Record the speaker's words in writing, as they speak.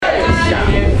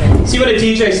Yeah. See what a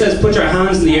DJ says, put your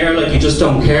hands in the air like you just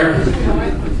don't care?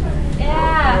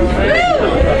 Yeah.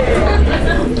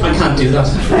 I can't do that.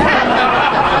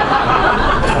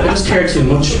 I just care too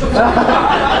much.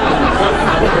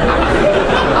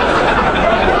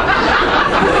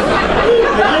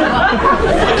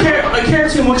 I care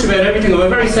too much about everything. I'm a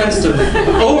very sensitive,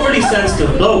 overly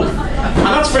sensitive bloke. And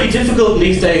that's very difficult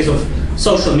these days of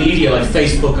social media like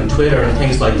Facebook and Twitter and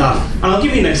things like that. And I'll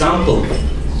give you an example.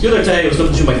 The other day I was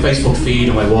looking through my Facebook feed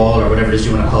on my wall or whatever it is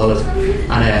you want to call it,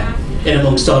 and in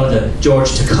amongst all of the George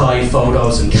Takei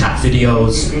photos and cat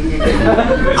videos,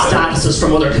 statuses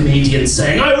from other comedians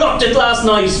saying, I rocked it last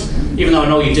night! Even though I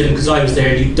know you didn't because I was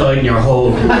there and you died in your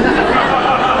hole.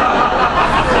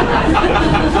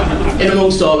 In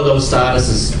amongst all of those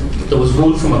statuses, there was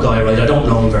one from a guy, right, I don't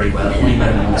know him very well, I only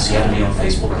met him once, he added me on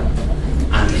Facebook.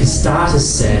 And his status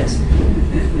said,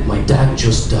 my dad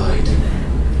just died.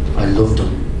 I loved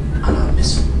him and I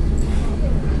miss him.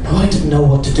 Now I didn't know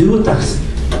what to do with that.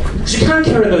 Because you can't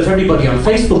care about everybody on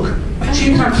Facebook. Sure,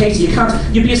 you can't, Katie, you can't.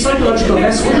 You'd be a psychological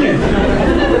mess, wouldn't you?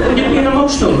 You'd be an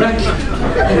emotional wreck.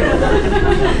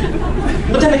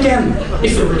 But then again,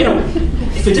 if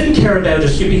you didn't care about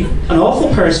it, you'd be an awful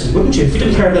person, wouldn't you? If you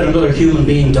didn't care about another human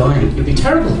being dying, you'd be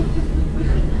terrible.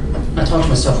 I thought to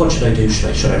myself, what should I do?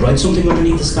 Should I write something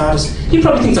underneath the status? He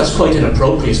probably thinks that's quite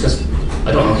inappropriate because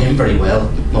I don't know him very well.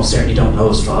 Most certainly don't know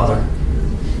his father.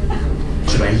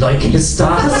 Should I like his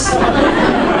status?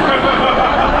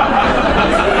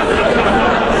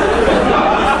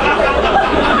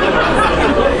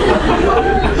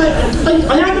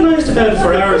 I agonised about it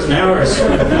for hours and hours.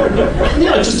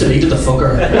 Yeah, I just deleted the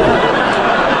fucker.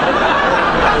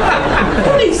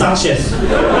 Who needs that shit?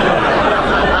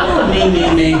 Oh,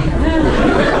 me.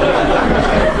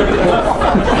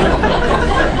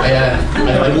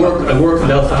 I work in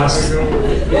Belfast.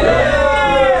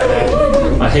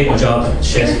 I hate my job.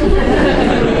 Shit.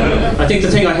 I think the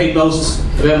thing I hate most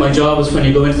about my job is when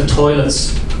you go into the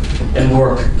toilets in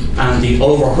work and the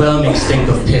overwhelming stink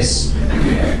of piss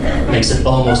makes it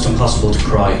almost impossible to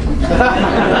cry.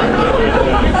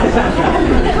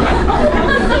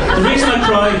 The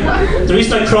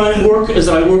reason I cry in work is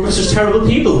that I work with such terrible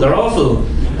people. They're awful.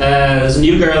 There's a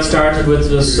new girl started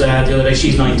with us the other day.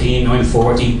 She's 19, I'm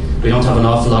 40. We don't have an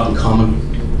awful lot in common.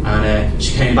 And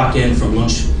she came back in from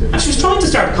lunch and she was trying to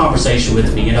start a conversation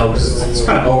with me, you know, because it's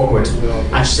kind of awkward.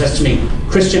 And she says to me,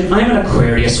 Christian, I'm an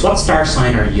Aquarius, what star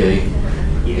sign are you?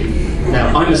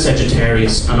 Now, I'm a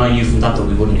Sagittarius, and I knew from that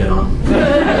we wouldn't get on.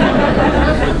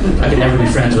 I could never be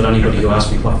friends with anybody who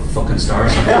asked me what fucking star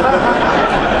sign.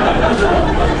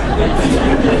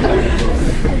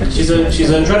 She's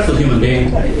a dreadful human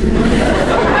being.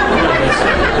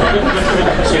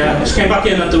 She came back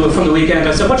in from the weekend.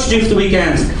 I said, what did you do for the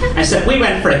weekend? I said, we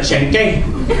went for a chinky.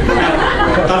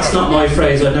 That's not my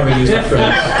phrase, I'd never use that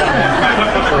phrase.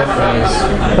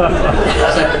 I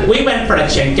said, we went for a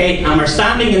chinky and we're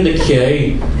standing in the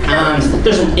queue and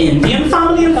there's an Indian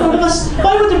family in front of us.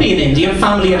 Why would there be an Indian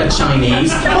family and a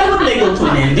Chinese? Why wouldn't they go to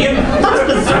an Indian? That's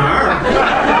bizarre.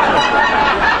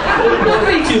 Why would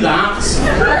they do that?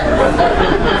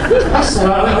 I said,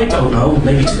 I don't know,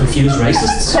 maybe to confuse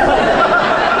racists.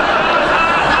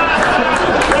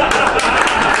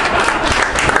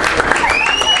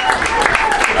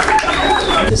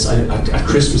 At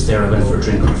Christmas there I went for a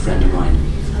drink with a friend of mine.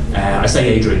 I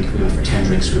say a drink, we went for 10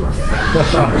 drinks, we were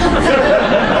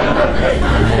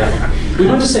we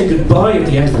went to say goodbye at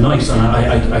the end of the night,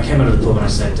 and I came out of the pub and I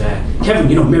said, Kevin,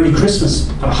 you know, Merry Christmas,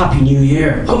 have a Happy New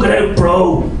Year, hug it out,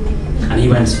 bro. And he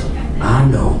went,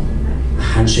 no, a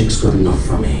handshake's good enough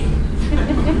for me.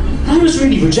 And I was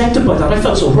really rejected by that. I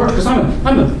felt so hurt because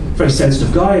I'm a very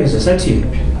sensitive guy, as I said to you.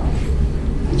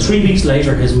 3 weeks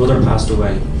later, his mother passed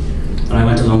away, and I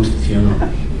went along to the funeral.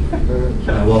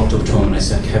 And I walked up to him and I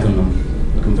said, Kevin,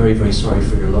 I'm very, very sorry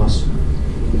for your loss.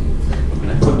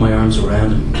 And I put my arms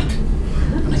around him,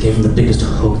 and I gave him the biggest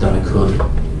hug that I could.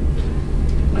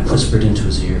 And I whispered into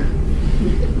his ear,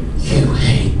 you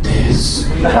hate this.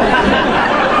 But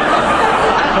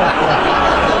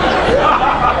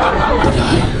I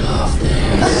love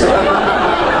this.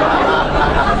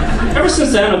 Ever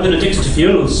since then, I've been addicted to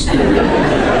funerals.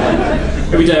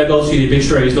 Every day I go through the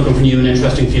obituaries looking for new and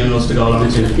interesting funerals to go along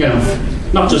to, you know,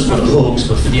 not just for the hugs,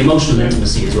 but for the emotional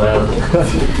intimacy as well.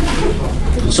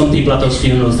 Some people at those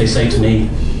funerals, they say to me,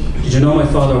 did you know my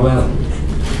father well?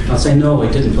 I'll say, no, I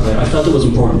didn't, but I felt it was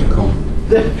important to come.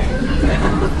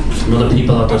 And other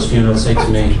people at those funerals say to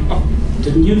me,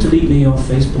 didn't you delete me off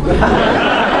Facebook?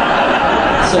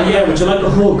 So yeah, would you like a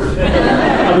hug?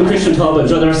 I've been Christian Talbot,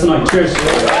 enjoy the rest of the night. Cheers.